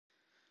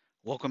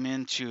Welcome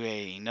into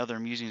another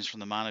Musings from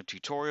the Mind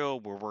tutorial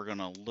where we're going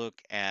to look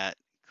at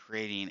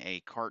creating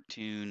a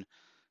cartoon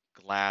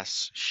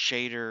glass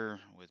shader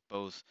with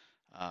both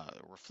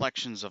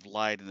reflections of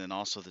light and then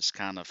also this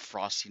kind of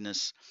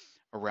frostiness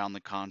around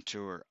the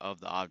contour of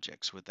the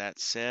objects. With that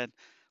said,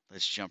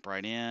 let's jump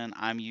right in.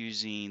 I'm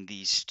using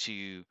these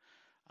two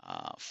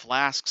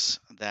flasks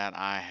that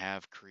I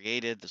have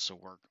created. This will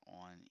work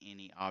on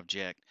any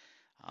object.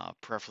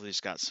 Preferably it's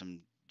got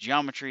some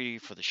geometry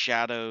for the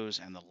shadows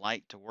and the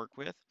light to work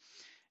with.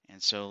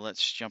 And so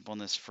let's jump on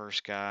this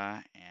first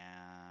guy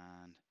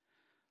and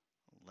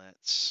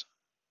let's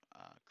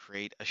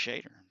create a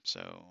shader.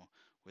 So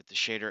with the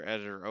shader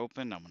editor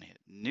open, I'm going to hit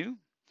new.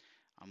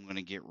 I'm going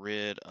to get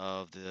rid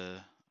of the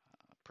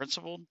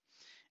principled,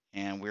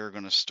 and we're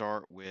going to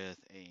start with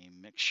a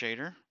mix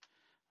shader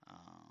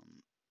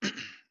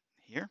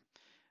here.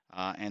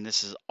 And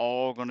this is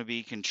all going to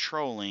be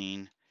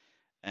controlling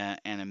an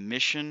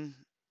emission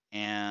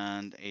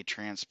and a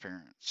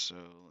transparent. So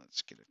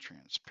let's get a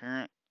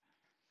transparent,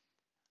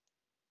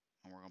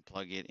 and we're going to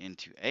plug it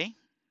into A,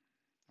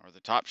 or the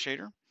top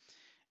shader.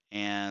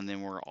 And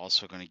then we're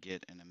also going to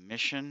get an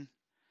emission,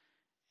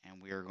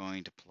 and we are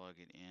going to plug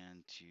it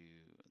into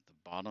the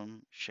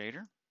bottom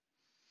shader.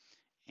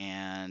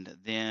 And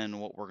then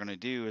what we're going to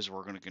do is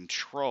we're going to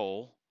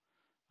control,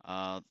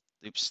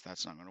 oops,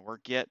 that's not going to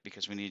work yet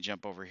because we need to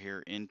jump over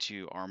here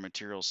into our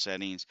material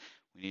settings.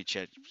 We need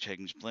to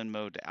change blend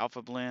mode to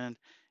alpha blend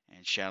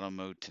and shadow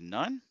mode to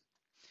none.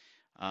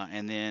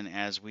 And then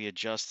as we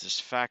adjust this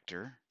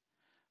factor,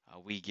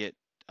 we get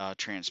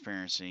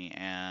transparency.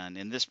 And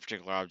in this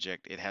particular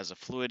object, it has a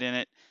fluid in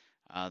it.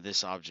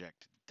 This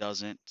object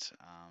doesn't.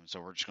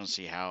 So we're just going to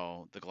see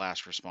how the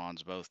glass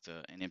responds both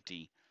to an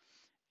empty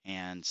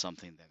and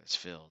something that is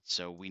filled.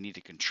 So we need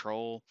to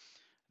control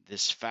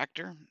this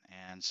factor.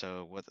 And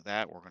so with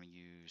that, we're going to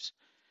use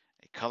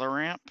a color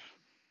ramp.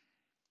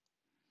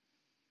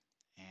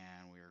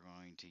 And we're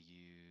going to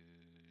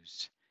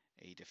use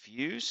a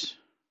diffuse.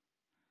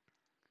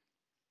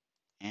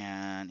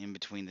 And in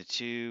between the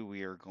two,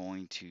 we are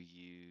going to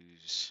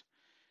use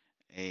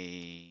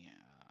a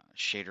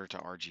shader to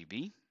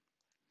RGB.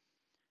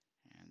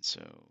 And so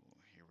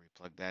here we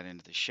plug that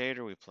into the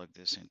shader, we plug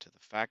this into the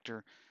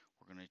factor.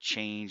 We're going to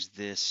change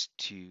this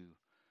to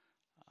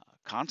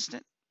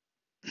constant.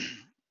 And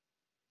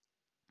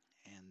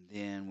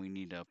then we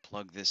need to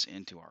plug this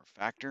into our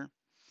factor.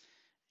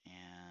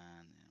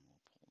 And then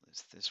we'll pull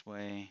this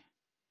way.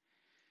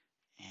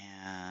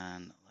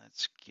 And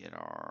let's get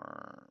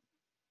our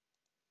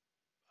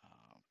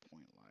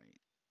point light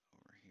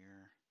over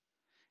here.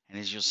 And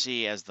as you'll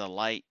see, as the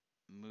light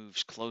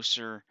moves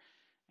closer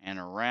and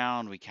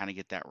around, we kind of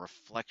get that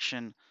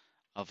reflection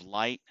of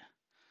light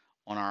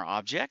on our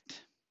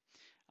object.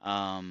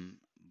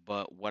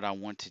 But what I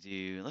want to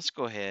do, let's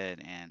go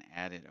ahead and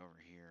add it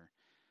over here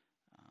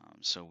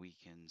so we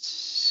can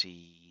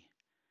see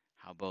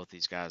how both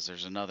these guys,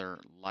 there's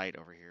another light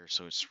over here,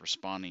 so it's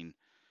responding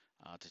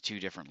to two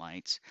different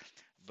lights.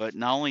 But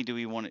not only do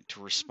we want it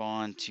to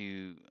respond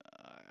to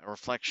a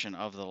reflection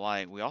of the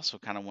light, we also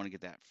kind of want to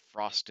get that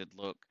frosted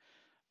look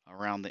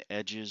around the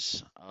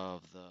edges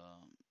of the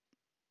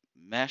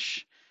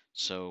mesh.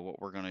 So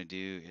what we're going to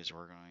do is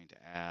we're going to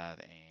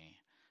add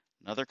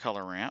another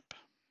color ramp,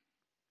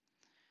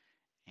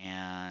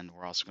 and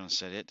we're also going to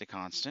set it to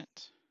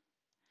constant,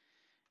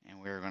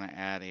 and we're going to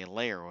add a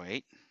layer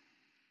weight,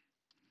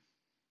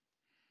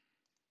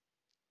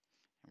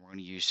 and we're going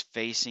to use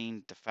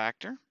facing to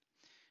factor.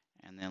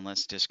 And then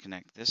let's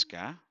disconnect this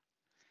guy,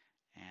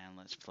 and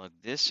let's plug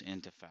this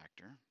into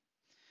factor.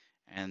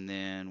 And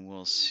then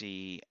we'll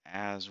see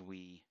as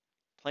we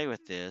play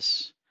with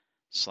this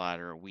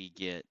slider, we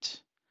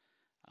get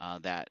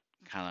that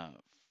kind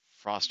of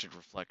frosted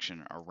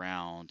reflection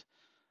around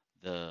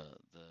the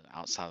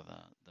outside of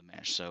the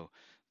mesh. So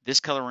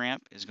this color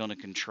ramp is going to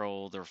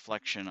control the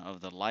reflection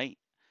of the light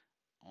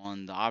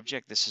on the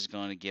object. This is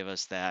going to give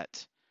us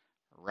that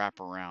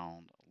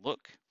wraparound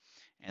look.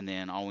 And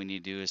then all we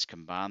need to do is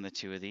combine the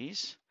two of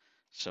these.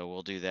 So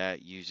we'll do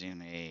that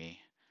using a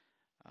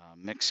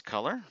mix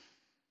color.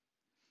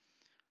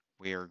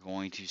 We are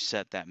going to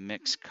set that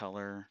mix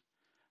color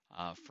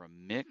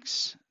from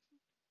mix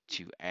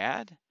to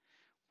add.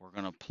 We're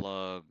going to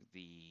plug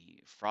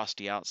the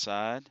frosty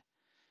outside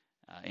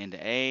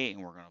into A,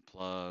 and we're going to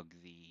plug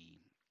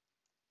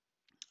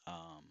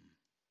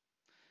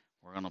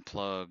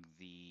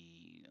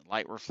the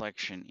light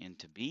reflection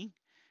into B,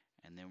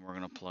 and then we're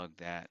going to plug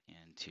that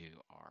into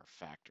our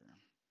factor.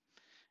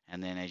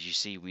 And then as you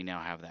see, we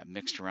now have that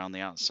mixed around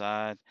the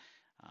outside.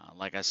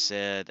 Like I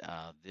said,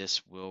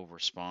 this will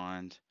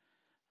respond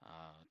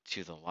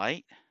to the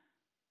light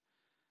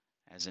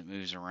as it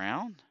moves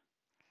around.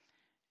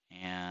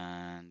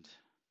 And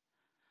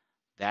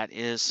that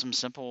is some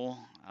simple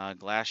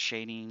glass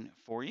shading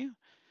for you.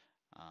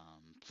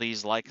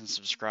 Please like and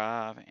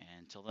subscribe, and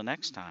until the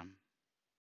next time.